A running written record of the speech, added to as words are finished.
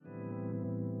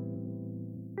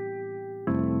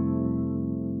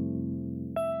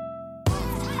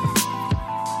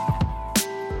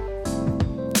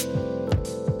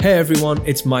Hey everyone,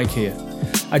 it's Mike here.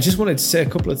 I just wanted to say a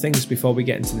couple of things before we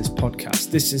get into this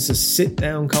podcast. This is a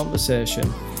sit-down conversation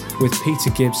with Peter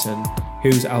Gibson,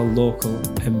 who's our local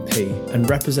MP and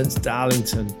represents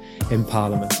Darlington in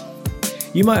Parliament.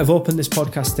 You might have opened this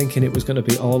podcast thinking it was going to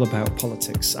be all about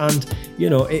politics, and, you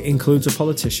know, it includes a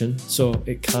politician, so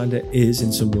it kind of is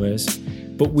in some ways,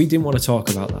 but we didn't want to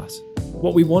talk about that.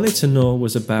 What we wanted to know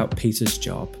was about Peter's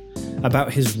job,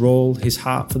 about his role, his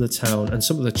heart for the town, and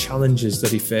some of the challenges that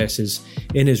he faces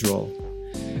in his role.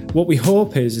 What we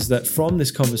hope is that from this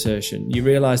conversation, you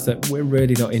realise that we're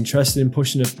really not interested in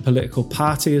pushing a political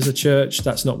party as a church.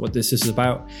 That's not what this is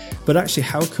about. But actually,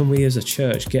 how can we as a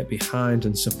church get behind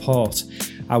and support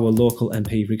our local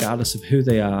MP, regardless of who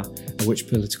they are or which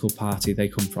political party they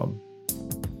come from?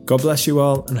 God bless you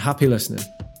all and happy listening.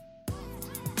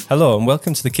 Hello and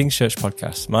welcome to the King's Church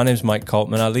podcast. My name is Mike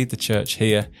Coltman. I lead the church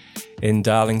here in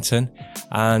Darlington,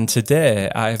 and today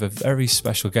I have a very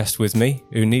special guest with me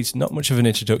who needs not much of an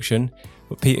introduction,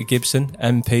 but Peter Gibson,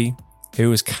 MP,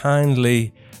 who has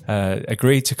kindly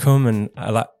agreed to come and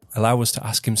allow us to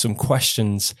ask him some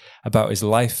questions about his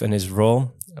life and his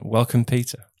role. Welcome,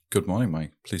 Peter. Good morning,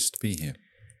 Mike. Pleased to be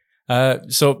here.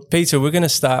 So, Peter, we're going to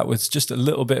start with just a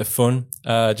little bit of fun,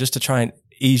 just to try and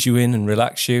ease you in and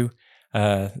relax you.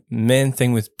 Main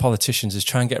thing with politicians is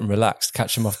try and get them relaxed,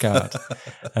 catch them off guard.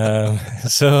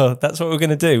 So that's what we're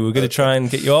going to do. We're going to try and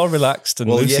get you all relaxed and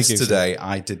loosey-goosey. Yesterday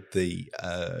I did the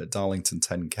Darlington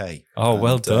 10K. Oh,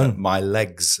 well done. My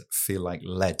legs feel like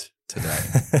lead today.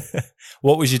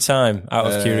 What was your time, out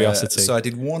of curiosity? So I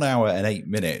did 1 hour and 8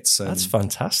 minutes. That's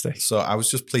fantastic. So I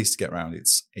was just pleased to get round.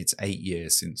 It's 8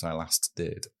 years since I last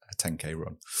did a 10K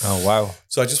run. Oh, wow.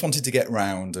 So I just wanted to get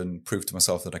round and prove to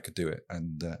myself that I could do it,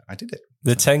 and I did it.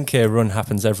 The 10K run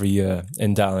happens every year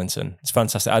in Darlington. It's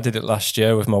fantastic. I did it last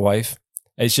year with my wife.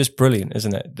 It's just brilliant,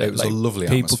 isn't it? It was a lovely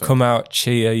people atmosphere. Come out,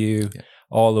 cheer you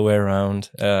all the way around.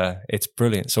 It's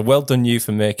brilliant. So well done you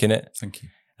for making it. Thank you.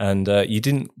 And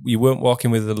you weren't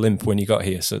walking with a limp when you got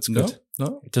here, so it's good.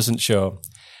 No. It doesn't show.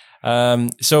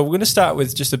 So we're going to start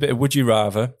with just a bit of Would You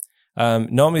Rather.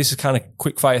 Normally this is kind of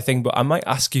quick fire thing, but I might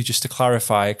ask you just to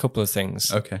clarify a couple of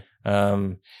things. Okay.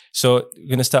 So we're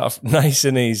going to start off nice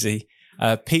and easy.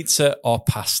 Pizza or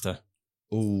pasta?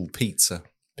 Ooh, pizza.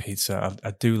 Pizza.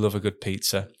 I do love a good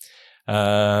pizza.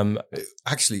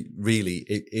 Actually, really,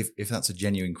 if that's a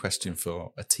genuine question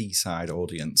for a Teesside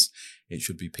audience, it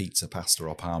should be pizza, pasta,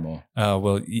 or Parmo. Oh,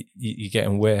 well, you're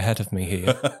getting way ahead of me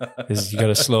here. You got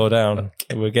to slow down.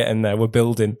 Okay. We're getting there. We're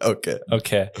building.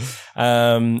 Okay.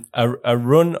 A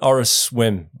run or a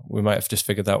swim? We might have just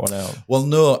figured that one out. Well,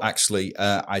 no, actually,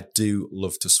 I do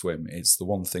love to swim. It's the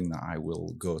one thing that I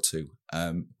will go to.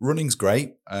 Running's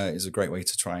great. It's a great way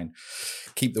to try and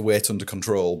keep the weight under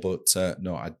control. But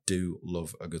no, I do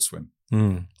love a good swim.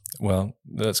 Well,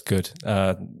 that's good.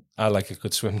 I like a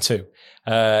good swim too.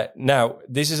 Now,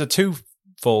 this is a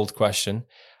twofold question.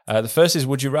 The first is,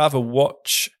 would you rather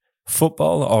watch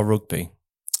football or rugby?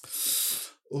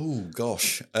 Oh,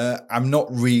 gosh. I'm not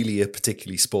really a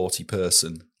particularly sporty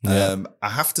person. Yeah. I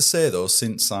have to say, though,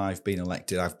 since I've been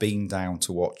elected, I've been down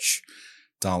to watch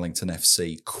Darlington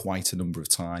FC quite a number of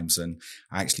times, and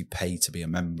I actually pay to be a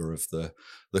member of the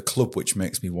club, which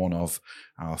makes me one of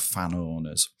our fan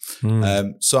owners.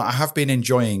 So I have been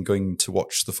enjoying going to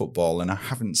watch the football, and I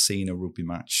haven't seen a rugby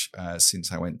match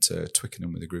since I went to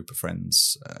Twickenham with a group of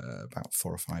friends about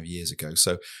 4 or 5 years ago.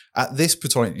 So at this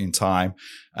point in time,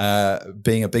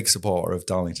 being a big supporter of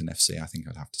Darlington FC, I think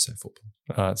I'd have to say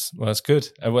football. That's good.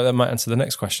 Well, that might answer the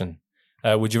next question.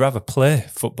 Would you rather play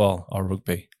football or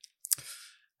rugby?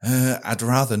 I'd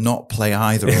rather not play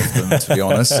either of them, to be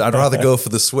honest. I'd rather go for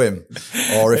the swim,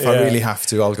 or if I really have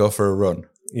to, I'll go for a run.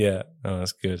 Yeah,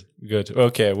 that's good. Good.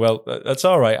 Okay, well, that's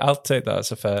all right. I'll take that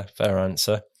as a fair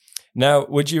answer. Now,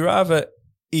 would you rather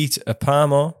eat a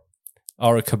Parmo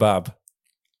or a kebab?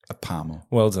 A Parmo.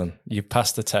 Well done. You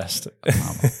passed the test. A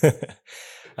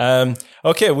Parmo.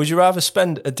 Okay, would you rather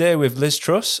spend a day with Liz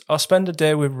Truss or spend a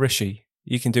day with Rishi?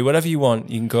 You can do whatever you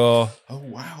want. You can go. Oh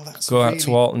wow, that's go really out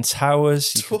to Alton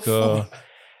Towers. You could go.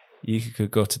 You could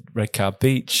go to Redcar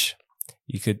Beach.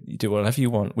 You could do whatever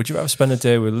you want. Would you rather spend a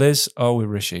day with Liz or with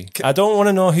Rishi? I don't want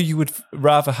to know who you would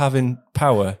rather have in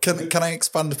power. Can I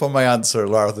expand upon my answer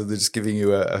rather than just giving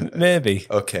you a maybe?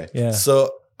 Okay. Yeah.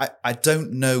 So I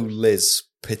don't know Liz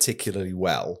particularly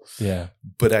well. Yeah.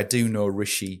 But I do know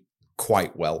Rishi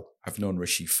quite well. I've known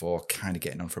Rishi for kind of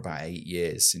getting on for about 8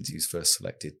 years since he was first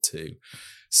selected to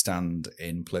stand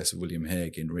in place of William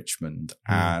Hague in Richmond.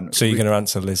 And so you're going to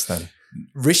answer Liz then?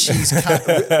 Rishi's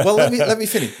well, let me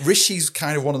finish. Rishi's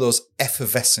kind of one of those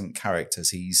effervescent characters.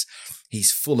 He's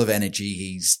He's full of energy.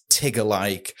 He's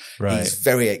Tigger-like. Right. He's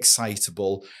very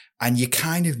excitable. And you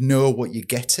kind of know what you're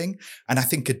getting. And I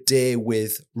think a day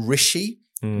with Rishi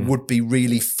would be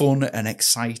really fun and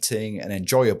exciting and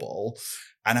enjoyable.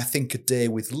 And I think a day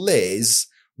with Liz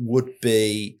would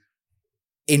be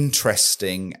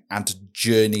interesting and a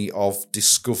journey of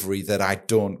discovery that I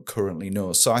don't currently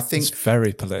know. So I think It's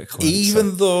very political.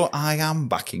 even though I am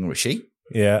backing Rishi,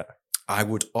 Yeah. I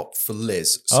would opt for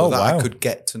Liz so that I could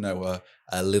get to know her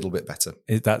a little bit better.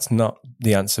 That's not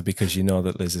the answer because you know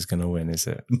that Liz is going to win, is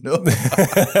it? No,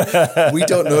 we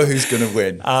don't know who's going to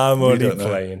win. I'm only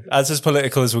playing. That's as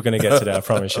political as we're going to get today, I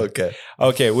promise you. Okay.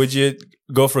 Okay, would you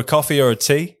go for a coffee or a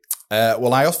tea?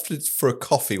 Well, I opted for a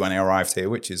coffee when I arrived here,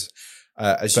 which is,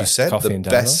 as you Best said, coffee the in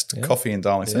Darlington, best yeah. coffee in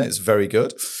Darlington. Yeah. It's very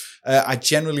good. I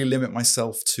generally limit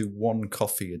myself to one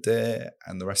coffee a day,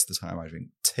 and the rest of the time I drink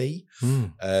tea.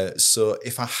 So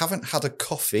if I haven't had a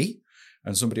coffee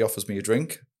and somebody offers me a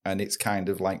drink and it's kind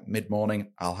of like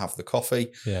mid-morning, I'll have the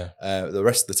coffee. Yeah. The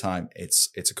rest of the time it's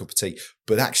a cup of tea.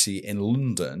 But actually in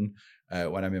London,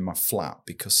 when I'm in my flat,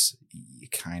 because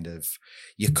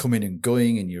you're coming and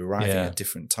going and you're arriving at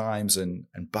different times and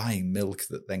buying milk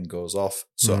that then goes off.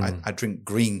 So I drink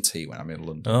green tea when I'm in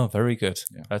London. Oh, very good.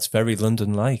 Yeah. That's very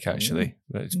London-like, actually.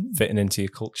 It's fitting into your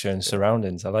culture and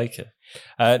surroundings. I like it.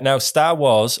 Now, Star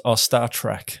Wars or Star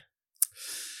Trek?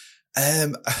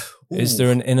 Is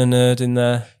there an inner nerd in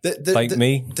there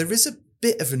me? There is a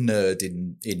bit of a nerd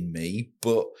in me,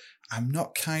 but I'm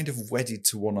not kind of wedded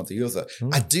to one or the other.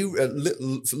 I do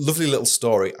lovely little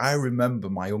story. I remember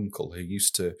my uncle who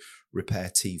used to repair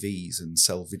TVs and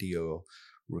sell video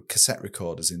cassette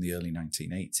recorders in the early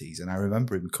 1980s. And I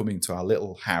remember him coming to our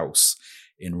little house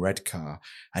in Redcar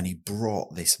and he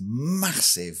brought this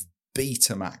massive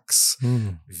Betamax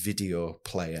video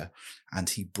player and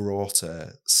he brought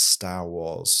a Star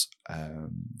Wars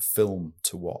film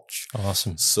to watch.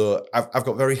 Awesome. So I've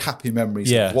got very happy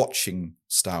memories of watching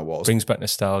Star Wars. Brings back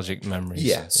nostalgic memories.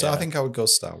 Yeah, so I think I would go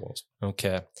Star Wars.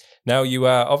 Okay. Now, you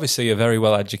are obviously a very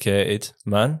well-educated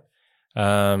man,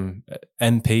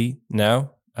 MP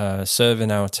now,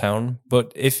 serving our town.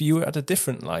 But if you had a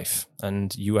different life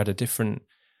and you had a different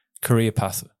career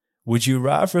path, would you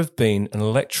rather have been an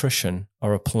electrician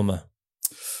or a plumber?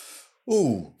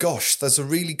 Oh, gosh, there's a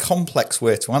really complex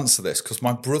way to answer this because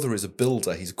my brother is a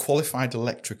builder. He's a qualified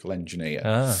electrical engineer.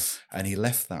 And he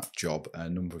left that job a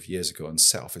number of years ago and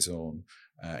set off his own.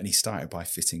 And he started by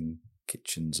fitting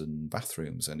kitchens and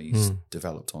bathrooms and he's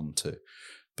developed on to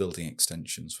building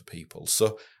extensions for people.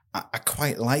 So I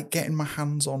quite like getting my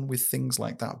hands on with things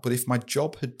like that. But if my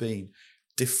job had been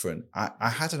different, I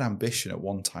had an ambition at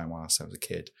one time whilst I was a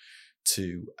kid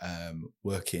to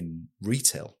work in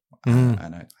retail.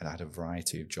 And I had a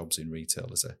variety of jobs in retail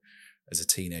as a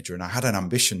teenager. And I had an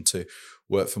ambition to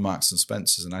work for Marks and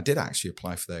Spencer's. And I did actually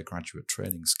apply for their graduate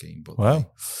training scheme. But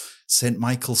St.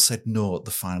 Michael said no at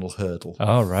the final hurdle.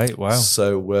 Oh, right. Wow.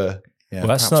 So, well,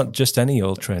 that's not just any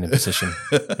old training position.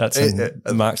 That's in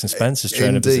Marks and Spencer's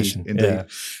training position. Indeed. Yeah.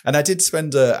 And I did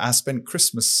I spent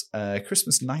Christmas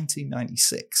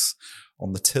 1996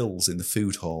 on the tills in the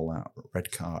food hall at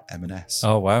Redcar M&S.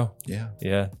 Oh, wow. Yeah.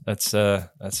 Yeah, that's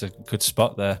a good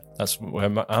spot there. That's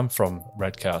where I'm from,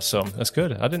 Redcar. So that's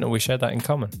good. I didn't know we shared that in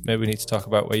common. Maybe we need to talk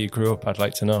about where you grew up. I'd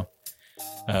like to know.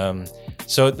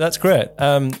 So that's great.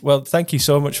 Well, thank you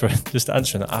so much for just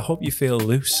answering that. I hope you feel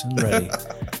loose and ready.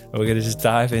 We're going to just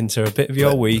dive into a bit of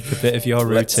your week, a bit of your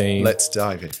routine. Let's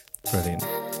dive in. Brilliant.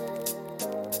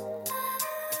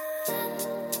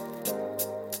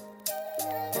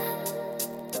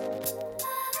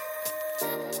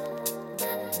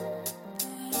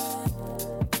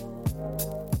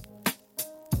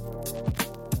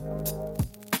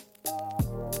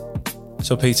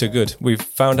 So Peter, good. We've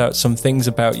found out some things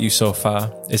about you so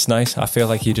far. It's nice. I feel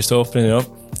like you're just opening up.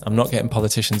 I'm not getting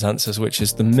politicians' answers, which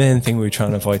is the main thing we were trying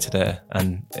to avoid today.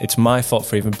 And it's my fault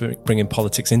for even bringing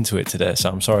politics into it today. So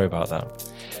I'm sorry about that.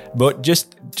 But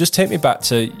just take me back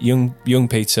to young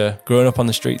Peter, growing up on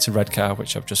the streets of Redcar,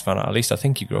 which I've just found out. At least I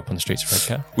think you grew up on the streets of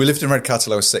Redcar. We lived in Redcar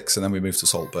till I was 6 and then we moved to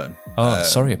Saltburn. Oh,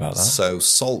 sorry about that. So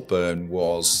Saltburn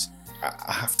was,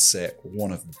 I have to say,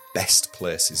 one of the best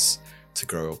places to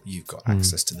grow up. You've got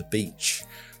access to the beach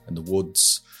and the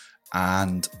woods,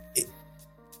 and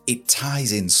it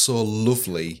ties in so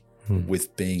lovely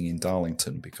with being in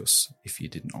Darlington, because if you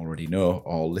didn't already know,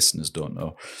 or listeners don't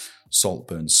know,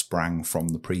 Saltburn sprang from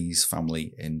the Prees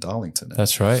family in Darlington.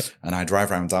 That's right. And I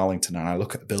drive around Darlington and I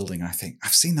look at the building, I think,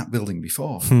 I've seen that building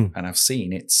before. And I've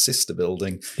seen its sister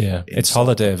building. Yeah, its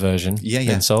holiday version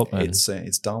in Saltburn.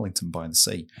 It's Darlington by the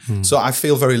sea. So I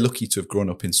feel very lucky to have grown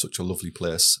up in such a lovely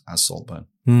place as Saltburn.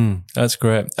 That's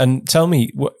great. And tell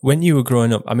me, when you were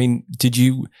growing up, I mean,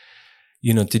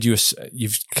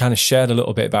 you've kind of shared a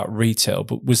little bit about retail,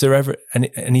 but was there ever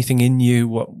anything in you?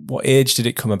 What age did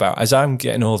it come about? As I'm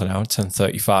getting older now, I turned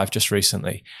 35 just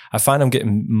recently, I find I'm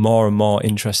getting more and more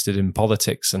interested in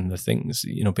politics and the things,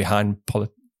 behind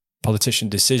politician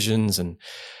decisions and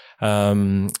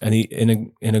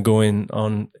inner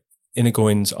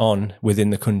goings on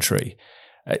within the country.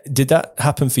 Did that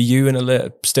happen for you in a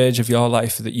later stage of your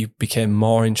life, that you became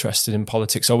more interested in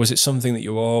politics, or was it something that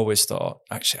you always thought,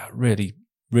 actually, I really,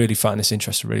 really find this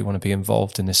interesting, really want to be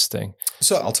involved in this thing?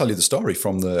 So I'll tell you the story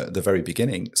from the very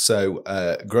beginning. So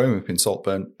growing up in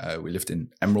Saltburn, we lived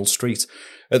in Emerald Street.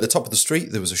 At the top of the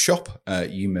street, there was a shop.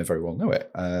 You may very well know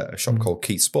it, a shop called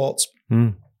Keith Sports.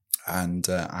 And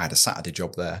I had a Saturday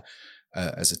job there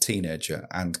as a teenager.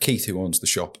 And Keith, who owns the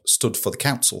shop, stood for the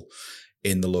council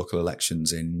in the local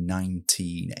elections in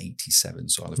 1987.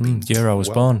 So I'll have been year I was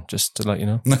born, just to let you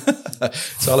know.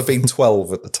 So I'll have been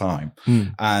 12 at the time.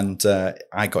 And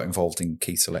I got involved in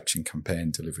Keith's election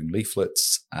campaign, delivering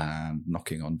leaflets and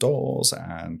knocking on doors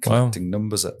and collecting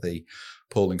numbers at the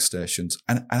polling stations.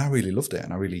 And I really loved it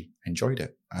and I really enjoyed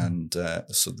it. And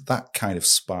so that kind of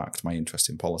sparked my interest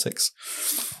in politics.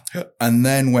 And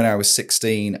then when I was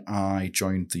 16, I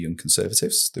joined the Young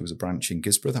Conservatives. There was a branch in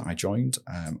Guisborough that I joined.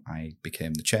 I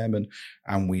became the chairman,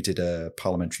 and we did a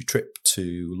parliamentary trip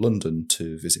to London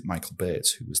to visit Michael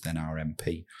Bates, who was then our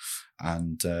MP,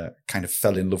 and kind of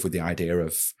fell in love with the idea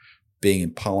of being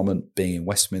in Parliament, being in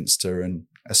Westminster, and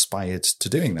aspired to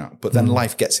doing that. But then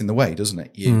life gets in the way, doesn't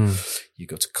it? You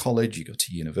go to college, you go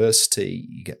to university,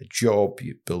 you get a job,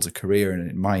 you build a career, and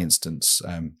in my instance,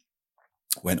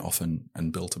 went off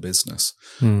and built a business.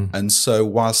 And so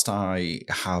whilst I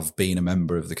have been a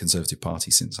member of the Conservative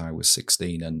Party since I was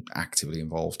 16 and actively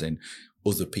involved in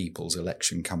other people's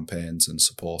election campaigns and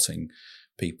supporting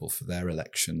people for their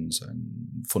elections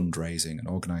and fundraising and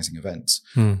organising events,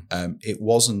 it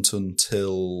wasn't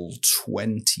until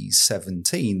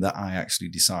 2017 that I actually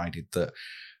decided that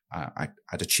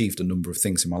I'd achieved a number of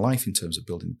things in my life in terms of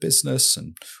building a business,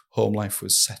 and home life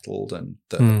was settled, and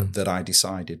that I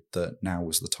decided that now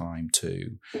was the time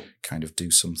to kind of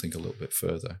do something a little bit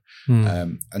further.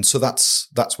 And so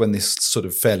that's when this sort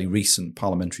of fairly recent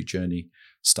parliamentary journey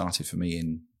started for me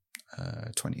in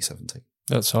 2017.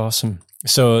 That's awesome.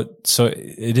 So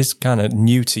it is kind of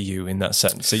new to you in that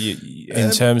sense. So you,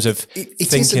 in terms of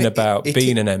thinking about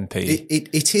being an MP,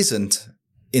 it isn't,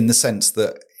 in the sense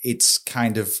that it's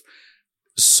kind of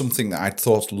something that I'd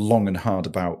thought long and hard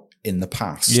about in the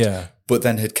past. Yeah. But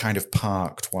then had kind of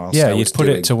parked whilst I was you'd put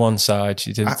it to one side.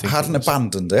 You didn't think hadn't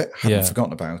abandoned it, hadn't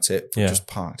forgotten about it, but just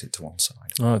parked it to one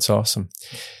side. Oh, that's awesome.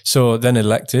 So then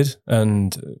elected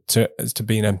and to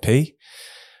be an MP,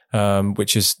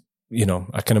 which is,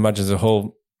 I can imagine there's a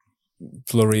whole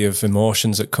flurry of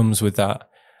emotions that comes with that.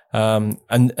 And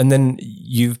then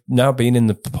you've now been in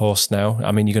the post now.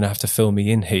 I mean, you're going to have to fill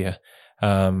me in here.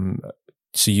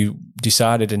 So you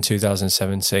decided in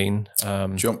 2017.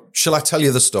 Shall I tell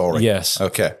you the story? Yes.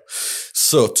 Okay.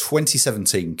 So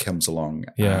 2017 comes along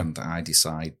and I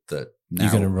decide that now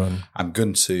you're going to run. I'm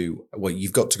going to,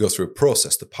 you've got to go through a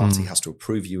process. The party has to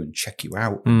approve you and check you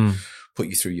out, put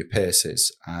you through your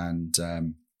paces. And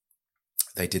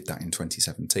they did that in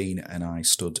 2017, and I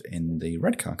stood in the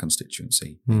Redcar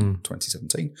constituency in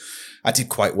 2017. I did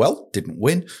quite well, didn't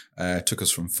win. Took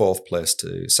us from 4th place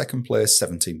to 2nd place,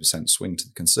 17% swing to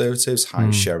the Conservatives,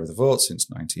 highest share of the vote since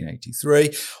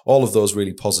 1983. All of those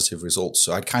really positive results.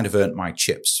 So I'd kind of earned my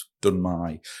chips, done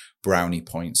my brownie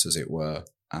points, as it were.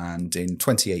 And in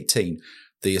 2018,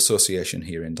 the association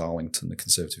here in Darlington, the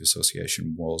Conservative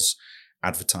Association, was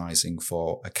advertising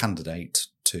for a candidate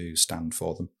to stand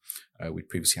for them. We'd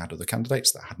previously had other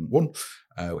candidates that hadn't won.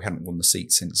 We hadn't won the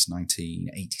seat since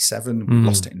 1987. We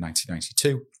lost it in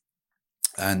 1992.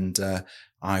 And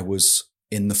I was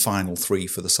in the final 3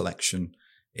 for the selection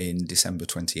in December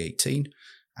 2018,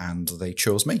 and they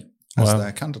chose me as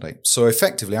their candidate. So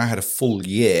effectively, I had a full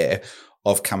year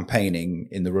of campaigning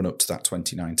in the run-up to that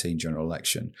 2019 general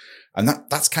election. And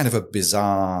that's kind of a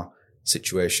bizarre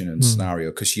situation and scenario,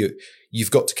 because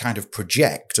you've got to kind of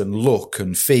project and look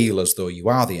and feel as though you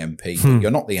are the MP, but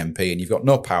you're not the MP, and you've got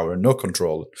no power and no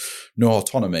control, no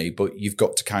autonomy, but you've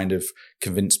got to kind of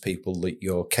convince people that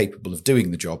you're capable of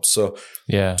doing the job. So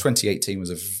 2019 was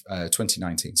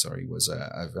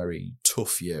a very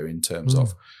tough year in terms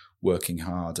of working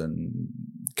hard and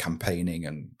campaigning,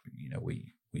 and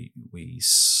we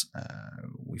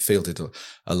fielded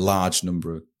a large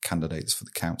number of candidates for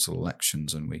the council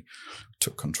elections, and we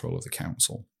took control of the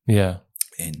council.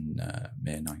 In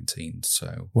May 19.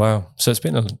 So wow. So it's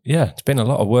been a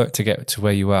lot of work to get to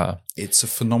where you are. It's a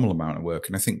phenomenal amount of work,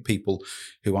 and I think people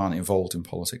who aren't involved in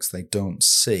politics, they don't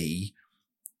see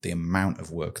the amount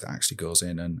of work that actually goes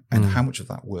in, and how much of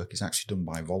that work is actually done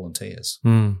by volunteers.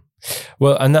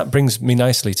 Well, and that brings me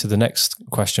nicely to the next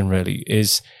question. Really,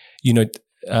 is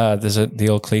there's the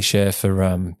old cliche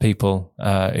for people who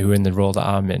are in the role that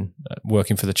I'm in,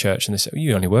 working for the church, and they say,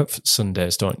 you only work for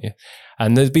Sundays, don't you?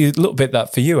 And there'd be a little bit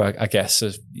that for you, I guess,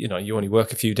 as you only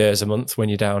work a few days a month when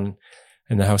you're down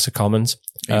in the House of Commons.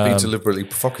 You're being deliberately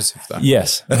provocative there.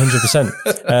 Yes,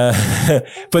 100%.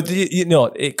 But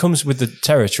it comes with the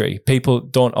territory. People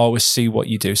don't always see what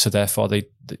you do, so therefore they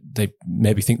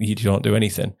maybe think that you don't do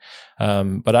anything.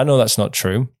 But I know that's not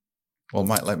true. Well,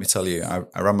 Mike, let me tell you, I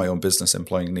ran my own business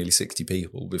employing nearly 60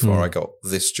 people before I got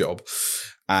this job.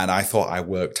 And I thought I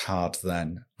worked hard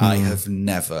then. I have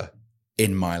never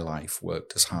in my life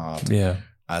worked as hard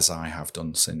as I have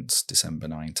done since December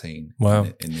 19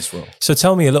 in this role. So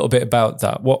tell me a little bit about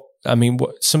that.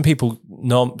 Some people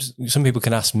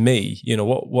can ask me,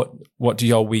 what do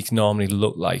your week normally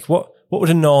look like? What would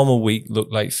a normal week look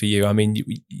like for you? I mean,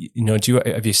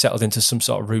 have you settled into some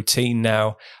sort of routine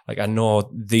now? Like, I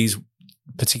know these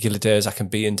particular days I can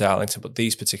be in Darlington, but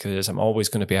these particular days I'm always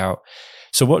going to be out.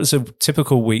 So what does a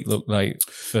typical week look like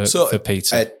for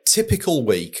Peter? A typical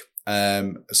week.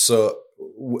 So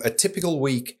a typical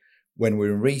week when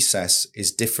we're in recess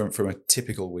is different from a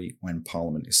typical week when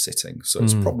Parliament is sitting. So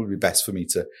it's probably best for me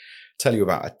to tell you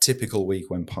about a typical week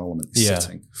when Parliament is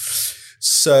sitting.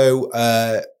 So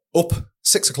up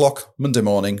 6 o'clock Monday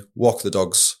morning, walk the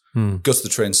dogs, go to the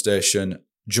train station,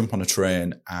 jump on a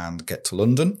train and get to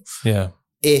London. Yeah.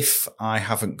 If I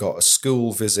haven't got a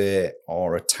school visit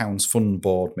or a Towns Fund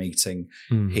Board meeting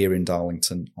here in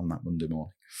Darlington on that Monday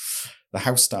morning. The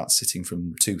House starts sitting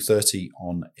from 2:30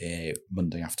 on a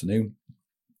Monday afternoon.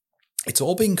 It's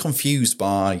all been confused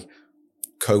by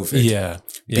COVID. Yeah.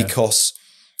 Because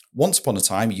once upon a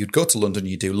time, you'd go to London,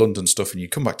 you do London stuff, and you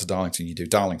come back to Darlington, you do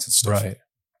Darlington stuff. Right.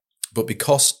 But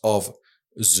because of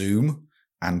Zoom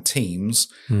and Teams,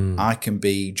 I can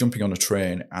be jumping on a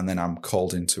train and then I'm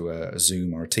called into a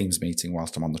Zoom or a Teams meeting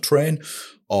whilst I'm on the train.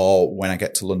 Or when I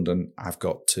get to London, I've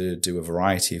got to do a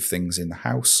variety of things in the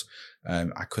House.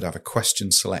 I could have a question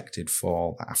selected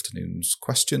for that afternoon's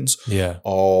questions. Yeah.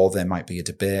 Or there might be a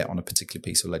debate on a particular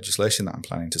piece of legislation that I'm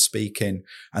planning to speak in.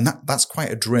 And that's quite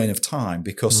a drain of time,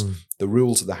 because the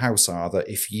rules of the House are that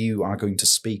if you are going to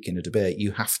speak in a debate,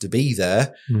 you have to be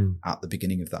there at the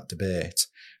beginning of that debate.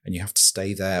 And you have to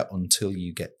stay there until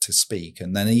you get to speak.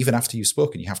 And then even after you've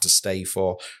spoken, you have to stay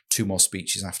for 2 more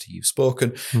speeches after you've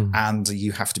spoken. And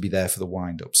you have to be there for the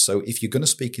wind-up. So if you're going to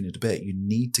speak in a debate, you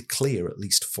need to clear at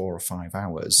least 4 or 5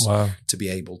 hours to be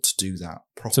able to do that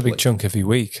properly. It's a big chunk every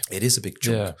week. It is a big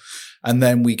chunk. Yeah. And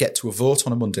then we get to a vote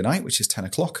on a Monday night, which is 10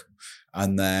 o'clock.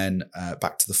 And then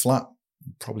back to the flat,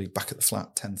 probably back at the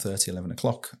flat, 10:30, 11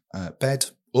 o'clock. Bed,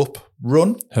 up,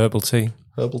 run. Herbal tea.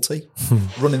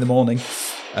 Run in the morning.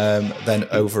 Then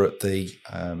over at the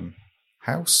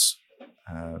House.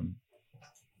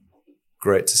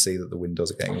 Great to see that the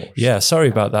windows are getting washed. Yeah, sorry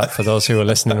about that for those who are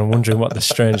listening and wondering what the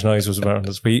strange noise was around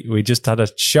us. We just had a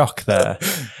shock there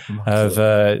of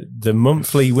the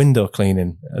monthly window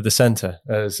cleaning at the centre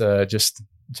has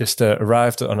just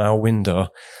arrived on our window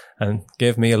and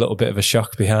gave me a little bit of a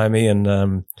shock behind me.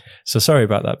 And so sorry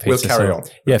about that, Peter. We'll carry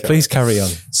on. Please carry on.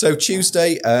 So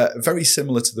Tuesday, very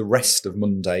similar to the rest of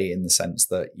Monday in the sense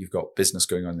that you've got business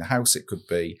going on in the House. It could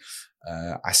be,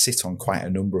 I sit on quite a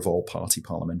number of all-party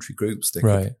parliamentary groups.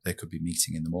 They could be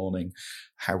meeting in the morning.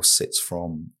 House sits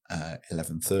from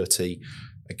 11:30.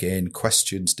 Again,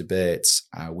 questions, debates.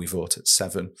 We vote at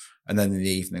 7. And then in the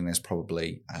evening, there's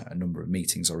probably a number of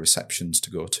meetings or receptions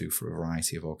to go to for a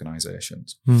variety of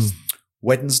organisations.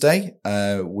 Wednesday,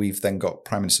 we've then got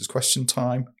Prime Minister's Question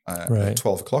Time at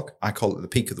 12 o'clock. I call it the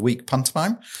peak of the week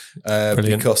pantomime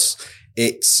because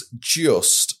it's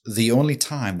just the only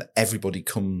time that everybody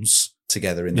comes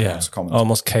together in the House of Commons.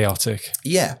 Almost chaotic.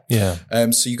 Yeah.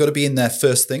 So you've got to be in there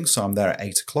first thing. So I'm there at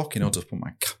 8 o'clock, to put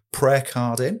my prayer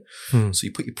card in. So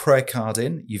you put your prayer card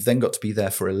in. You've then got to be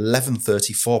there for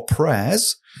 11:30 for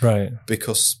prayers. Right.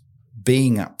 Because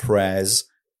being at prayers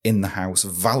in the house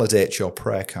validates your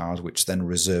prayer card, which then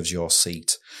reserves your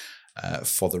seat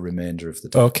for the remainder of the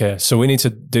day. Okay, so we need to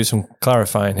do some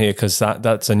clarifying here because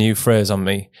that's a new phrase on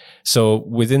me. So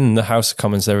within the House of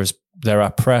Commons, there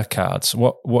are prayer cards.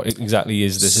 What exactly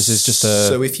is this? Is this just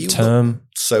a term?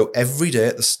 So every day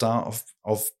at the start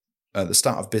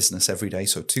of business every day,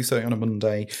 so 2:30 on a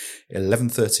Monday,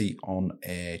 11:30 on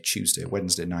a Tuesday,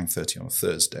 Wednesday, 9:30 on a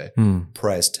Thursday,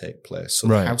 prayers take place. So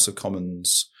the House of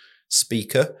Commons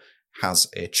Speaker has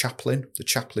a chaplain. The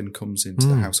chaplain comes into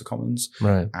the House of Commons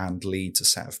and leads a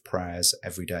set of prayers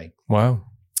every day. Wow.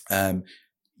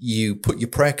 You put your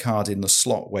prayer card in the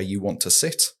slot where you want to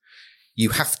sit.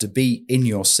 You have to be in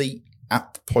your seat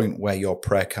at the point where your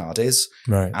prayer card is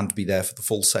and be there for the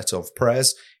full set of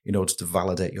prayers in order to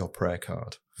validate your prayer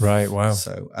card. Right, wow.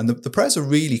 So, and the prayers are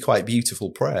really quite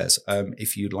beautiful prayers.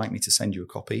 If you'd like me to send you a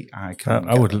copy, I can.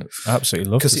 I would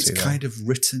absolutely love to see that. Because it's kind of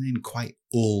written in quite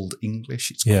old English.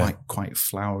 It's quite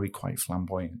flowery, quite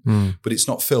flamboyant. But it's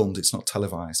not filmed. It's not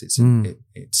televised. It's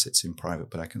in private.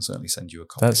 But I can certainly send you a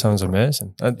copy. That sounds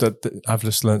amazing. I've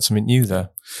just learned something new there.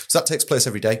 So that takes place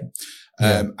every day.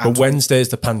 But Wednesday is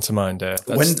the pantomime day.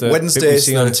 Wednesday we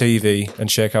see on TV and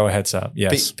shake our heads at.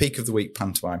 Yes, peak of the week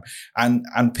pantomime,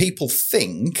 and people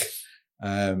think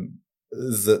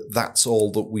that's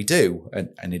all that we do,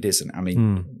 and it isn't. I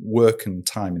mean, work and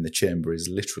time in the chamber is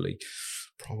literally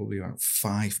probably about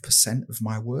 5% of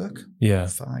my work. Yeah,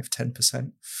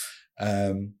 5-10%.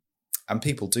 And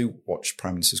people do watch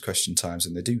Prime Minister's Question Times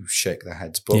and they do shake their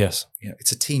heads. But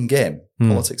it's a team game.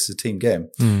 Politics is a team game.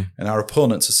 And our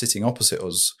opponents are sitting opposite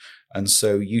us. And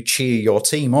so you cheer your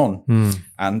team on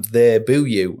and they boo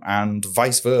you and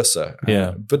vice versa.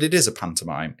 But it is a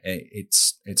pantomime.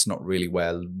 It's not really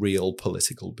where real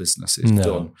political business is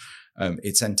done.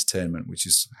 It's entertainment, which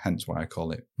is hence why I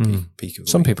call it peak of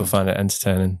the Some week. people find it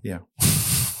entertaining. Yeah.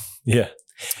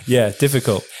 Yeah,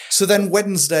 difficult. So then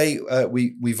Wednesday,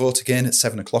 we vote again at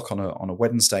 7:00 on a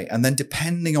Wednesday. And then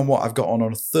depending on what I've got on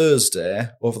a Thursday,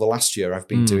 over the last year, I've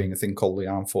been doing a thing called the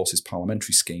Armed Forces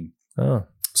Parliamentary Scheme. Oh.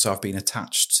 So I've been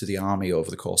attached to the army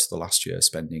over the course of the last year,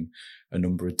 spending a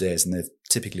number of days, and they've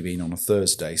typically been on a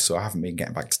Thursday. So I haven't been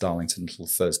getting back to Darlington until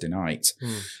Thursday night.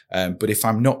 But if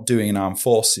I'm not doing an Armed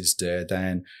Forces Day,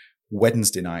 then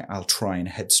Wednesday night, I'll try and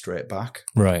head straight back.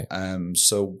 Right.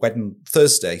 So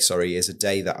Thursday, is a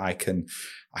day that I can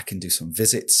do some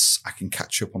visits. I can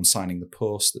catch up on signing the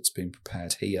post that's been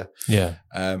prepared here. Yeah.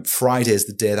 Friday is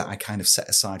the day that I kind of set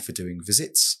aside for doing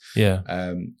visits.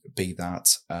 Yeah. Be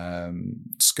that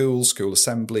schools, school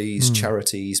assemblies,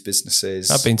 charities,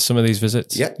 businesses. I've been to some of these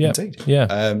visits. Yeah, indeed.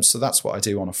 Yeah. So that's what I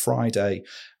do on a Friday.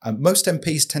 Most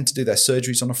MPs tend to do their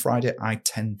surgeries on a Friday. I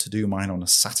tend to do mine on a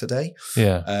Saturday.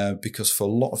 Yeah. Because for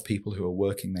a lot of people who are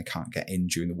working, they can't get in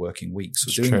during the working week.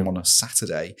 So doing them on a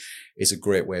Saturday is a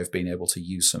great way of being able to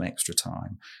use some extra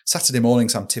time. Saturday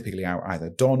mornings, I'm typically out either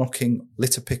door knocking,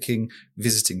 litter picking,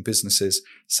 visiting businesses.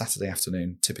 Saturday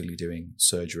afternoon, typically doing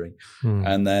surgery.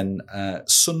 And then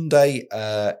Sunday,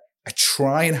 I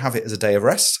try and have it as a day of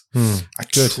rest. I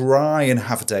try and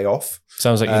have a day off.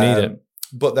 Sounds like you need it.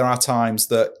 But there are times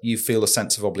that you feel a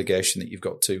sense of obligation that you've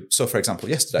got to. So, for example,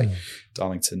 yesterday,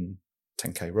 Darlington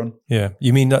 10K run. Yeah.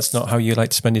 You mean that's not how you like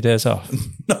to spend your days off?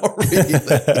 Not really.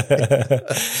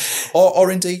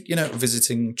 or indeed,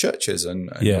 visiting churches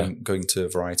and going to a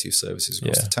variety of services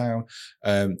across the town.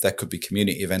 There could be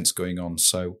community events going on.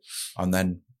 So, and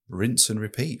then rinse and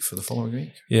repeat for the following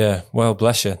week. Yeah. Well,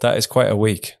 bless you. That is quite a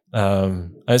week.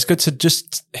 And it's good to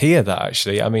just hear that,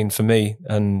 actually. I mean, for me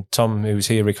and Tom, who's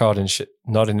here recording,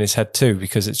 nodding his head too,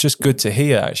 because it's just good to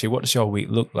hear, actually, what does your week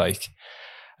look like?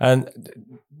 And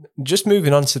just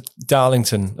moving on to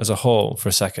Darlington as a whole for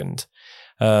a second,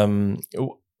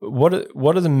 what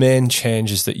are the main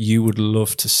changes that you would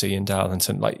love to see in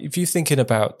Darlington? Like, if you're thinking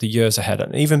about the years ahead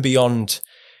and even beyond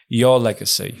your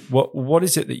legacy, what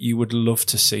is it that you would love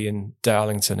to see in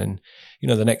Darlington in,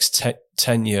 the next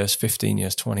 10 years, 15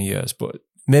 years, 20 years, but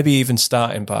maybe even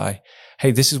starting by,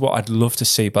 hey, this is what I'd love to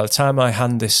see. By the time I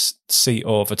hand this seat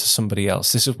over to somebody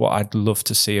else, this is what I'd love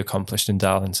to see accomplished in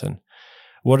Darlington.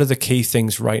 What are the key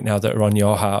things right now that are on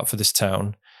your heart for this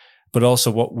town? But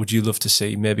also, what would you love to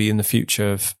see maybe in the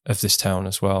future of this town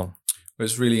as well? Well,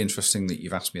 it's really interesting that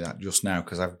you've asked me that just now,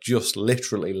 because I've just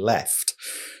literally left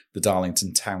the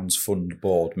Darlington Towns Fund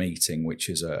Board meeting, which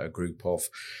is a group of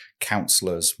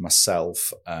councillors,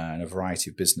 myself, and a variety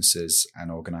of businesses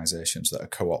and organisations that are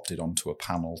co-opted onto a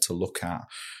panel to look at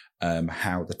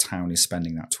how the town is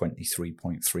spending that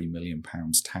 £23.3 million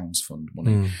Towns Fund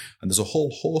money. And there's a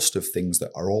whole host of things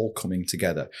that are all coming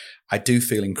together. I do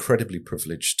feel incredibly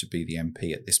privileged to be the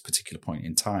MP at this particular point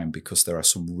in time, because there are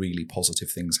some really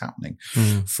positive things happening,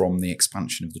 from the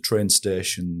expansion of the train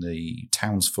station, the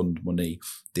Towns Fund money,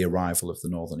 the arrival of the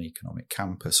Northern Economic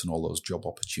Campus and all those job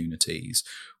opportunities.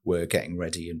 We're getting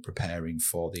ready and preparing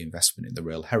for the investment in the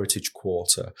Rail Heritage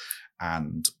Quarter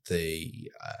and the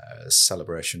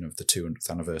celebration of the 200th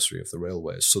anniversary of the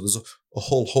railways. So there's a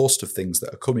whole host of things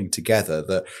that are coming together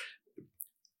that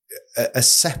are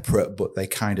separate, but they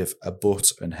kind of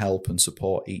abut and help and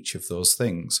support each of those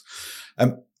things.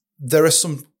 There are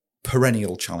some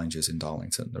perennial challenges in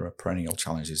Darlington. There are perennial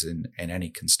challenges in any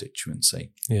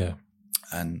constituency. Yeah.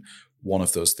 And one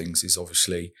of those things is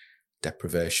obviously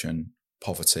deprivation,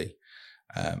 poverty,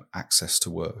 access to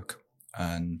work.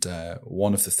 And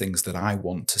one of the things that I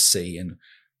want to see, and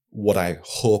what I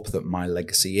hope that my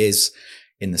legacy is,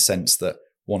 in the sense that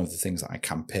one of the things that I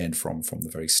campaigned from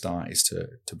the very start, is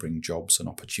to bring jobs and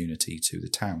opportunity to the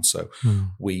town. So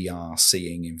we are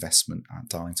seeing investment at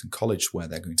Darlington College, where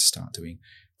they're going to start doing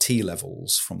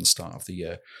T-levels from the start of the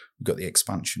year. We've got the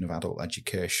expansion of adult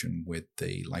education with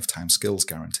the lifetime skills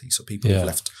guarantee. So people who've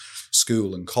left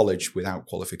school and college without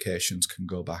qualifications can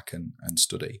go back and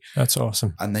study. That's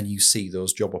awesome. And then you see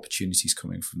those job opportunities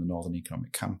coming from the Northern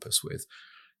Economic Campus, with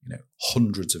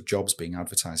hundreds of jobs being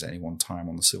advertised at any one time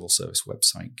on the civil service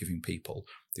website, giving people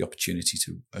the opportunity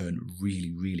to earn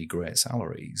really, really great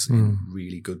salaries in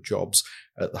really good jobs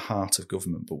at the heart of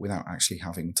government, but without actually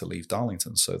having to leave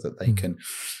Darlington, so that they can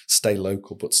stay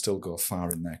local but still go far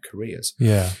in their careers.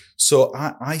 Yeah. So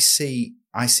I see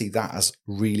that as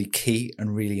really key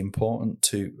and really important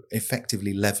to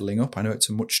effectively levelling up. I know it's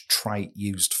a much trite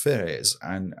used phrase,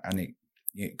 and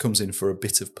it comes in for a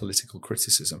bit of political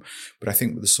criticism, but I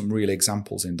think there's some real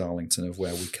examples in Darlington of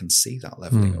where we can see that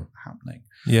levelling up happening.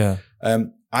 Yeah.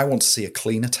 I want to see a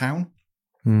cleaner town.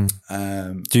 Do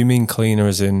you mean cleaner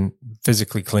as in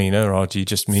physically cleaner, or do you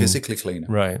just mean physically cleaner?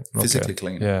 Right. Okay. Physically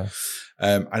cleaner.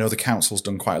 Yeah. I know the council's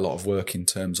done quite a lot of work in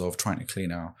terms of trying to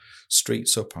clean our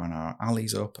streets up and our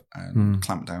alleys up and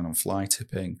clamp down on fly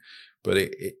tipping. But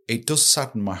it does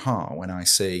sadden my heart when I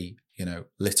see,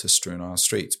 litter strewn on our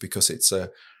streets, because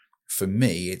for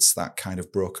me, it's that kind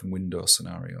of broken window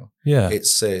scenario. Yeah. It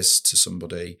says to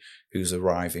somebody who's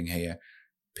arriving here,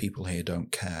 people here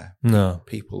don't care. No.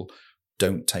 People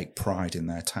don't take pride in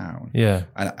their town. Yeah.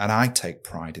 And I take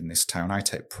pride in this town. I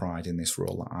take pride in this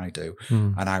role that I do.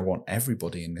 And I want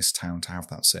everybody in this town to have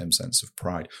that same sense of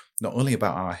pride, not only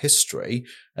about our history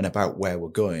and about where we're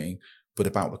going, but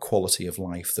about the quality of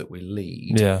life that we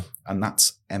lead. Yeah. And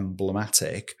that's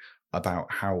emblematic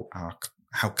about how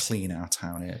clean our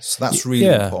town is. So that's really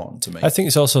important to me. I think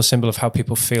it's also a symbol of how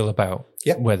people feel about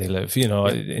where they live,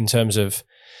 in terms of,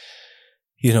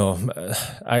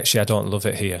 actually, I don't love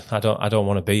it here. I don't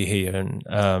want to be here.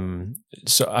 And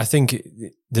so I think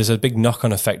there's a big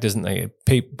knock-on effect, isn't there?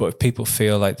 But if people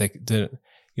feel like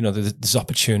there's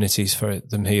opportunities for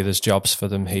them here, there's jobs for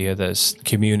them here, there's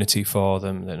community for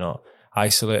them, they're not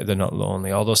isolated, they're not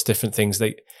lonely, all those different things,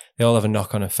 they all have a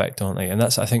knock-on effect, don't they? And I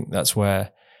think that's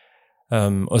where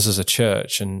us as a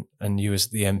church and you as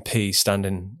the MP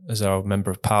standing as our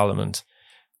member of Parliament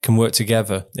can work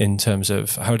together in terms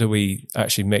of how do we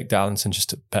actually make Darlington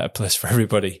just a better place for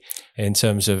everybody in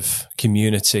terms of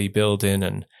community building.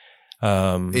 And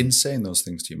in saying those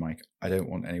things to you, Mike, I don't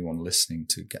want anyone listening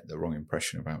to get the wrong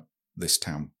impression about this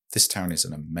town. This town is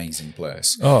an amazing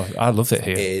place. Oh, I love it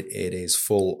here. It is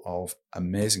full of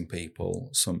amazing people,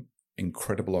 some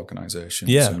incredible organisations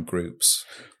and groups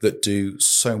that do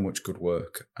so much good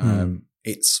work.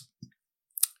 It's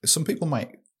some people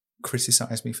might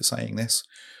criticise me for saying this,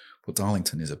 but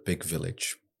Darlington is a big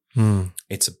village.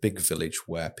 It's a big village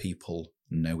where people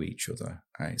know each other.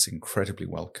 It's incredibly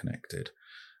well connected.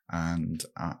 And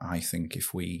I think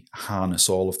if we harness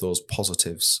all of those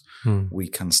positives, we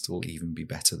can still even be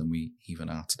better than we even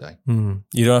are today.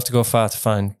 You don't have to go far to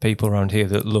find people around here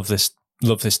that love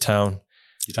this town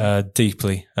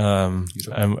deeply.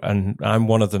 And I'm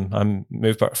one of them. I'm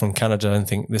moved back from Canada and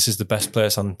think this is the best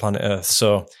place on planet Earth.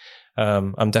 So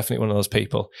I'm definitely one of those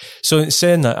people. So in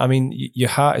saying that, I mean, your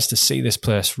heart is to see this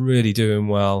place really doing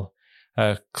well.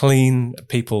 Clean,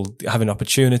 people having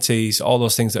opportunities, all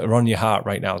those things that are on your heart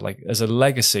right now. Like as a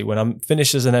legacy, when I'm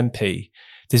finished as an MP,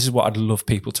 this is what I'd love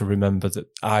people to remember that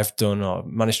I've done or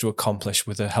managed to accomplish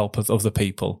with the help of other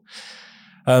people.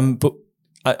 But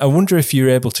I wonder if you're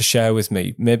able to share with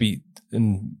me, maybe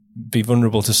in be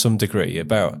vulnerable to some degree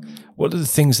about what are the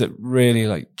things that really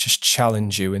like just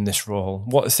challenge you in this role?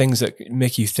 What are things that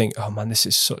make you think, oh man, this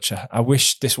is I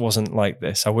wish this wasn't like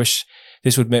this. I wish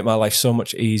this would make my life so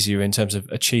much easier in terms of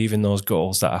achieving those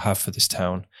goals that I have for this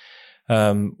town.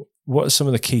 What are some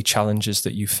of the key challenges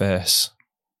that you face?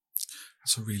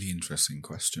 That's a really interesting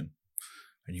question.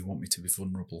 And you want me to be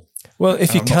vulnerable? Well,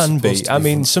 if you can be. I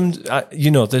mean,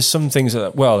 there's some things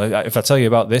that, well, if I tell you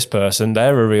about this person,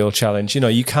 they're a real challenge.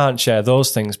 You can't share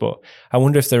those things, but I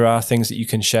wonder if there are things that you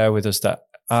can share with us that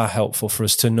are helpful for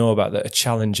us to know about, that are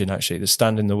challenging, actually, that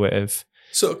stand in the way of.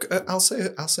 So I'll say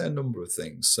a number of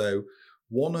things. So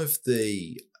one of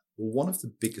the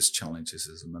biggest challenges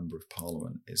as a member of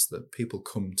Parliament is that people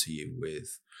come to you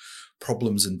with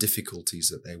problems and difficulties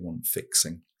that they want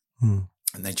fixing.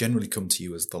 And they generally come to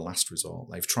you as the last resort.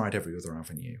 They've tried every other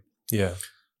avenue. Yeah.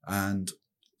 And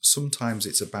sometimes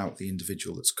it's about the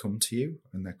individual that's come to you,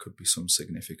 and there could be some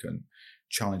significant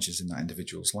challenges in that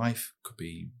individual's life. Could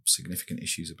be significant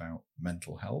issues about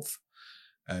mental health.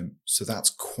 So that's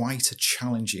quite a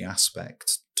challenging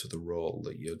aspect to the role,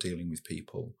 that you're dealing with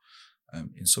people,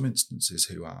 in some instances,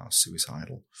 who are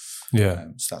suicidal. Yeah.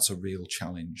 So that's a real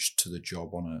challenge to the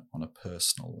job on a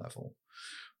personal level.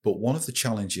 But one of the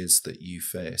challenges that you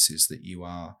face is that you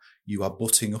are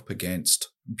butting up against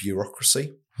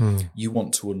bureaucracy. You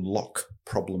want to unlock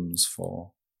problems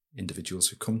for individuals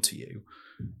who come to you,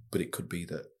 but it could be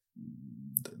that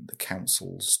the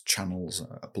council's channels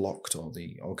are blocked, or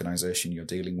the organisation you're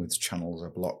dealing with's channels are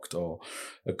blocked, or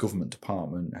a government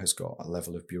department has got a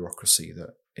level of bureaucracy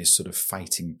that is sort of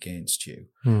fighting against you.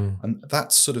 And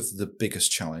that's sort of the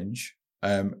biggest challenge.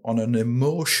 On an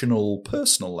emotional,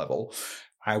 personal level,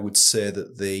 I would say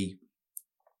that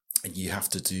you have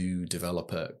to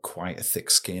develop quite a thick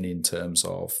skin in terms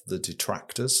of the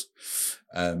detractors.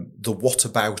 The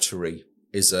whataboutery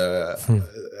is a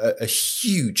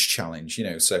huge challenge,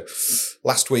 So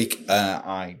last week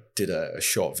I did a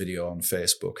short video on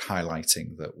Facebook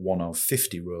highlighting that one of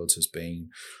 50 roads has been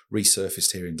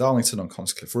resurfaced here in Darlington on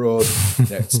Conscliffe Road.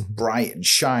 It's bright and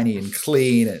shiny and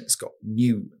clean, and it's got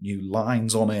new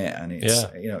lines on it, and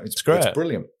it's great. It's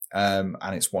brilliant. And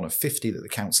it's one of 50 that the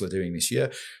council are doing this year.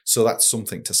 So that's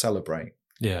something to celebrate.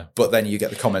 Yeah. But then you get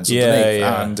the comments underneath,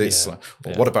 and it's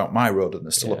what about my road? And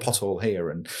there's still a pothole here.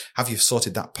 And have you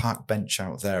sorted that park bench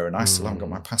out there? And I still haven't got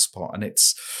my passport. And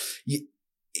it's,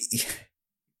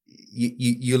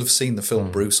 you'll have seen the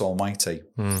film Bruce Almighty,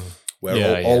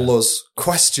 where all those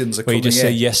questions are coming in. Where you just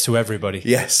say yes to everybody.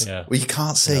 Yes. Yeah. Well, you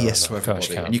can't say yes to everybody,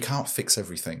 can't. and you can't fix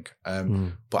everything.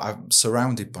 But I'm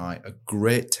surrounded by a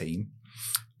great team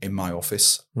in my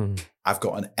office. I've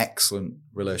got an excellent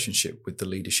relationship with the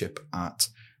leadership at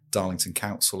Darlington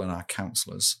Council and our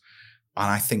councillors. And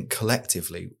I think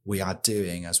collectively we are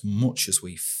doing as much as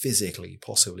we physically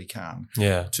possibly can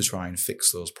to try and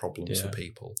fix those problems for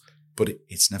people. But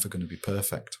it's never going to be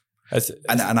perfect.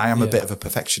 And I am a bit of a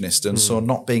perfectionist. And so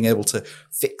not being able to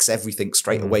fix everything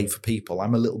straight away for people,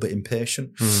 I'm a little bit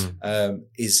impatient,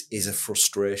 is a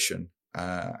frustration.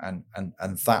 And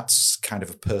that's kind of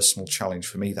a personal challenge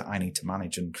for me that I need to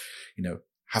manage, and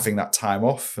having that time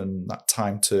off and that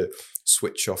time to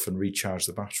switch off and recharge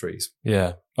the batteries.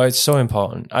 Yeah, it's so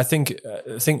important. I think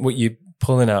what you're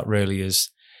pulling out really is,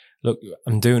 look,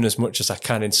 I'm doing as much as I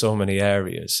can in so many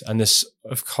areas, and there's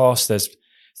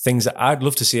things that I'd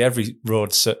love to see every road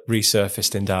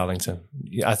resurfaced in Darlington.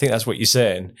 I think that's what you're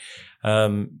saying,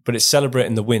 but it's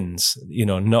celebrating the wins,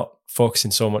 not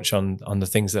focusing so much on the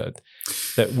things that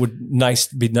would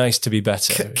be nice to be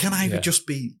better. Can I just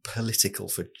be political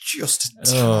for just a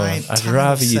tiny I'd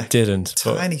rather you didn't.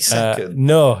 Tiny second.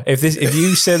 No, if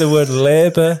you say the word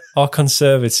Labour or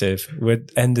Conservative, we're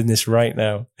ending this right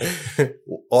now.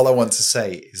 All I want to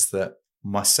say is that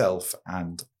myself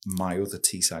and my other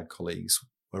Teesside colleagues,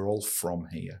 we're all from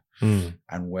here,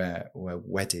 and we're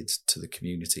wedded to the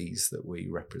communities that we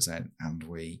represent, and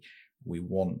we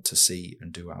want to see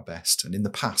and do our best. And in the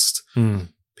past,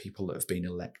 people that have been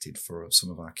elected for some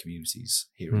of our communities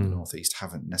here in the Northeast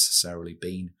haven't necessarily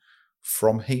been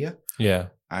from here,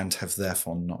 and have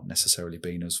therefore not necessarily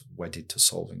been as wedded to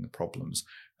solving the problems.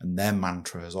 And their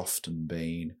mantra has often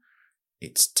been,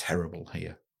 it's terrible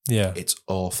here. Yeah. It's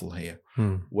awful here.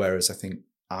 Whereas I think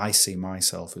I see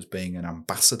myself as being an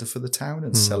ambassador for the town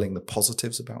and selling the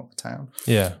positives about the town.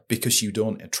 Yeah. Because you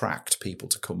don't attract people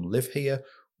to come live here,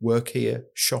 work here,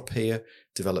 shop here,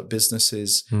 develop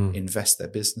businesses, invest their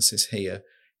businesses here,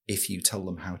 if you tell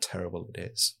them how terrible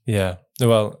it is. Yeah.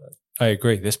 Well, I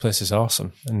agree. This place is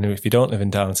awesome. And if you don't live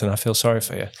in Darlington, I feel sorry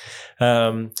for you.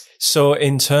 So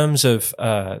in terms of,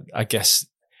 I guess,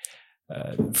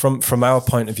 from our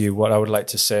point of view, what I would like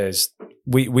to say is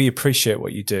we appreciate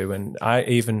what you do. And I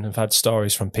even have had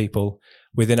stories from people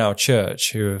within our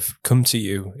church who have come to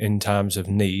you in times of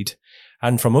need,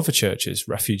 and from other churches,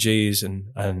 refugees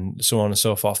and so on and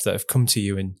so forth, that have come to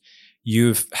you and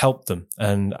you've helped them.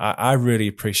 And I really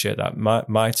appreciate that.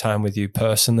 My time with you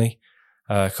personally,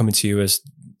 coming to you as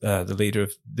the leader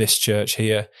of this church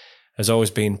here, has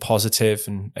always been positive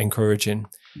and encouraging.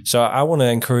 So I want to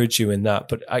encourage you in that.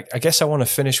 But I guess I want to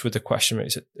finish with the question.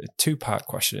 It's a two-part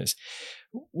question. Is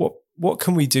what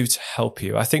can we do to help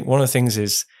you? I think one of the things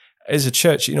is, as a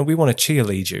church, we want to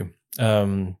cheerlead you.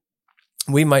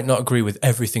 We might not agree with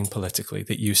everything politically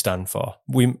that you stand for.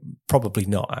 We probably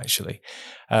not, actually.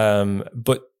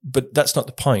 But that's not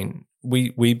the point.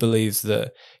 We believe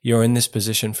that you're in this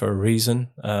position for a reason.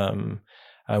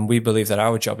 And we believe that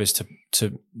our job is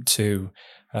to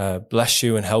bless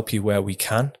you and help you where we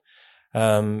can.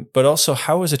 But also,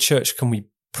 how as a church can we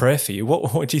pray for you?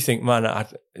 What do you think, man?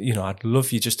 I'd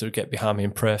love you just to get behind me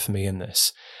and pray for me in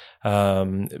this.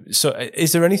 So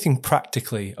is there anything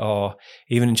practically or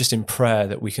even just in prayer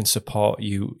that we can support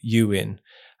you in,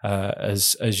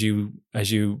 as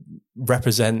you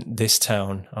represent this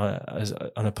town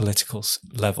on a political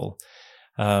level?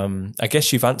 I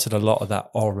guess you've answered a lot of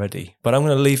that already, but I'm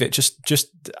going to leave it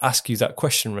just ask you that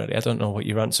question really. I don't know what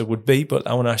your answer would be, but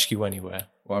I want to ask you anyway.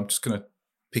 Well, I'm just going to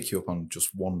pick you up on just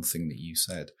one thing that you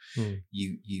said.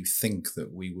 You think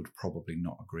that we would probably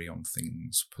not agree on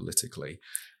things politically,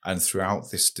 and throughout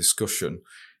this discussion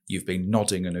you've been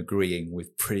nodding and agreeing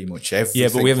with pretty much everything. Yeah,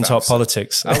 but we haven't talked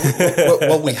politics.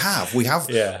 Well, we have.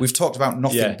 Yeah. We've talked about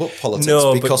nothing but politics,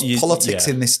 because politics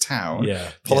in this town,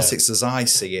 politics as I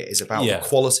see it, is about the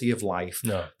quality of life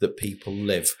that people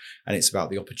live. And it's about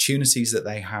the opportunities that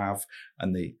they have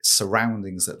and the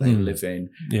surroundings that they live in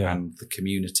and the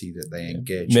community that they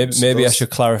engage in. Maybe I should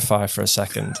clarify for a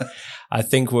second. I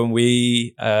think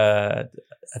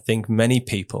many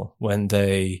people, when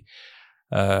they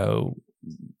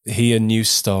hear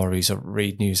news stories or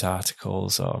read news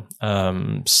articles or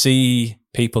see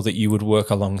people that you would work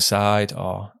alongside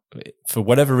or for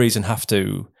whatever reason have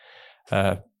to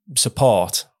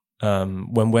support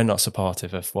when we're not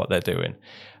supportive of what they're doing,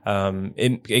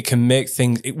 it can make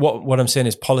things. What I'm saying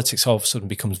is politics all of a sudden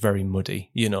becomes very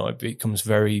muddy. It becomes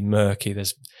very murky.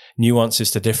 There's nuances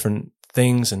to different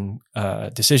things and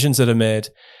decisions that are made.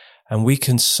 And we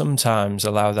can sometimes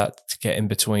allow that to get in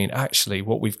between. Actually,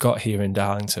 what we've got here in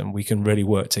Darlington, we can really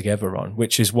work together on,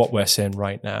 which is what we're saying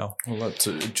right now. Well,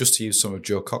 just to use some of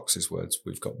Joe Cox's words,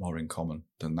 we've got more in common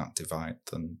than that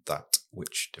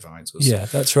which divides us. Yeah,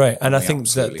 that's right. And I think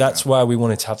that's why we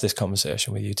wanted to have this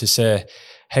conversation with you, to say,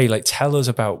 hey, tell us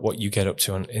about what you get up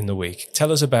to in the week.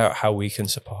 Tell us about how we can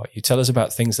support you. Tell us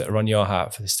about things that are on your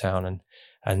heart for this town,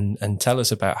 and tell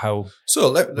us about how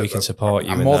we can support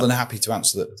you. I'm more than happy to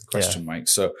answer the question, Mike.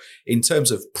 So in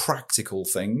terms of practical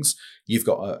things, you've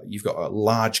got a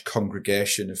large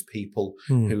congregation of people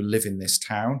who live in this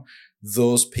town.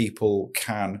 Those people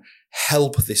can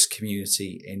help this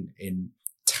community in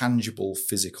tangible,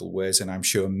 physical ways, and I'm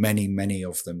sure many, many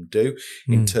of them do,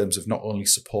 in terms of not only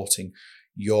supporting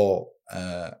your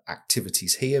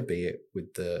activities here, be it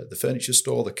with the furniture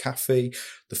store, the cafe,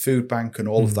 the food bank, and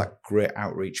all of that great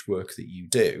outreach work that you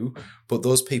do. But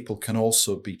those people can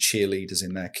also be cheerleaders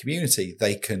in their community.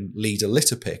 They can lead a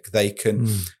litter pick. They can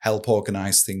help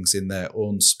organise things in their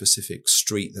own specific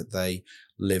street that they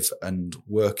live and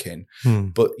work in.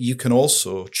 But you can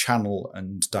also channel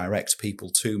and direct people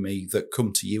to me that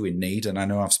come to you in need. And I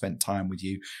know I've spent time with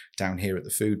you down here at the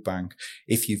food bank.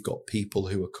 If you've got people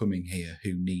who are coming here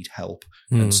who need help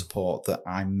and support, that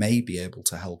I may be able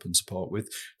to help and support with,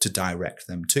 to direct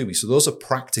them to me. So those are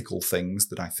practical things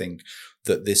that I think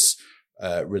that this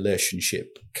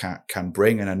relationship can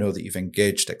bring. And I know that you've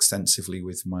engaged extensively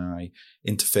with my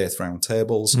interfaith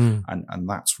roundtables, and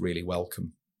that's really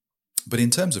welcome. But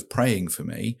in terms of praying for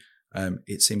me,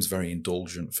 it seems very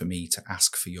indulgent for me to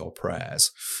ask for your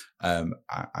prayers.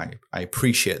 I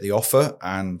appreciate the offer,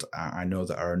 and I know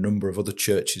that there are a number of other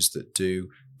churches that do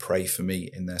pray for me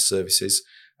in their services.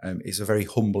 It's a very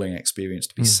humbling experience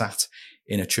to be sat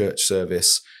in a church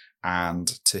service and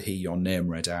to hear your name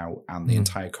read out and the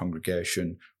entire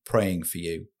congregation praying for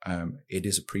you. It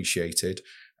is appreciated.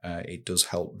 It does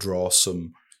help draw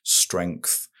some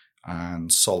strength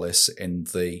and solace in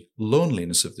the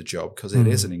loneliness of the job, because it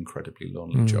is an incredibly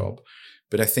lonely job.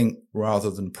 But I think rather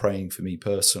than praying for me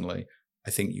personally, I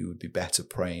think you would be better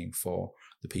praying for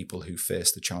the people who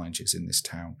face the challenges in this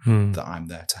town that I'm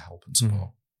there to help and support.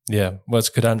 Yeah, well, it's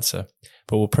a good answer.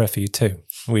 But we'll pray for you too.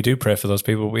 We do pray for those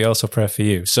people, but we also pray for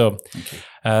you. So,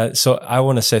 so I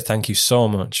want to say thank you so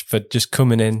much for just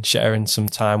coming in, sharing some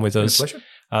time with us. Pleasure.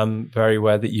 I'm very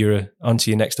aware that you're on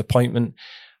to your next appointment.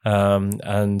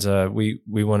 And we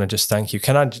want to just thank you.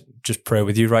 Can I just pray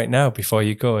with you right now before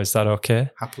you go? Is that okay?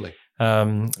 Happily.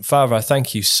 Father, I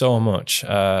thank you so much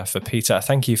for Peter. I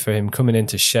thank you for him coming in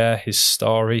to share his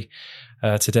story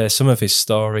today, some of his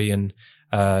story, and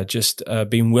just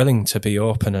being willing to be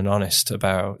open and honest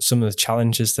about some of the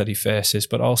challenges that he faces,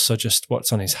 but also just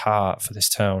what's on his heart for this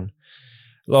town.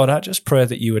 Lord, I just pray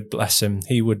that you would bless him.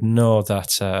 He would know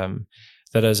that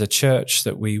that as a church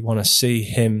that we want to see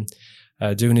him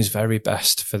doing his very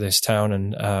best for this town.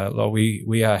 And Lord,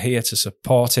 we are here to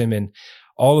support him in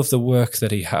all of the work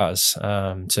that he has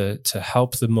to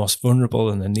help the most vulnerable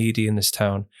and the needy in this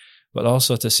town, but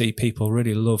also to see people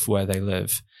really love where they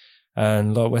live.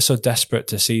 And Lord, we're so desperate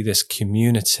to see this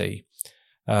community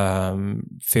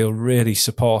feel really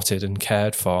supported and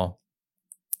cared for.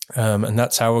 And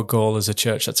that's our goal as a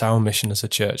church. That's our mission as a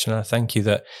church. And I thank you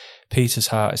that Peter's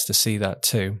heart is to see that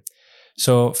too.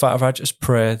 So, Father, I just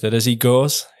pray that as he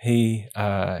goes, he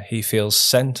feels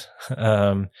sent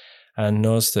and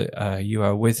knows that you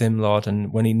are with him, Lord.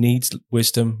 And when he needs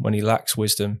wisdom, when he lacks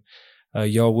wisdom,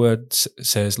 your word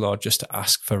says, Lord, just to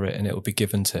ask for it and it will be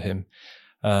given to him.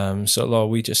 So, Lord,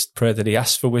 we just pray that he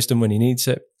asks for wisdom when he needs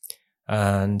it,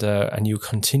 and you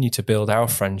continue to build our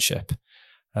friendship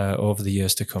over the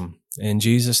years to come. In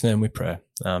Jesus' name we pray.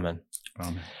 Amen.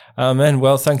 Amen. Amen.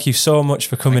 Well, thank you so much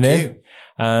for coming Thank in. you.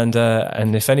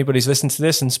 And if anybody's listening to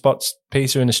this and spots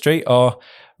Peter in the street or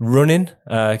running,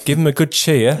 give him a good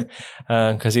cheer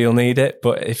because he'll need it.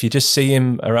 But if you just see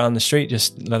him around the street,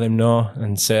 just let him know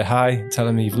and say hi, tell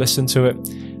him you've listened to it,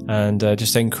 and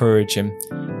just encourage him.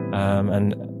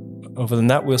 And other than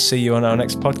that, we'll see you on our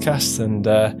next podcast, and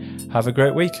have a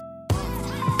great week.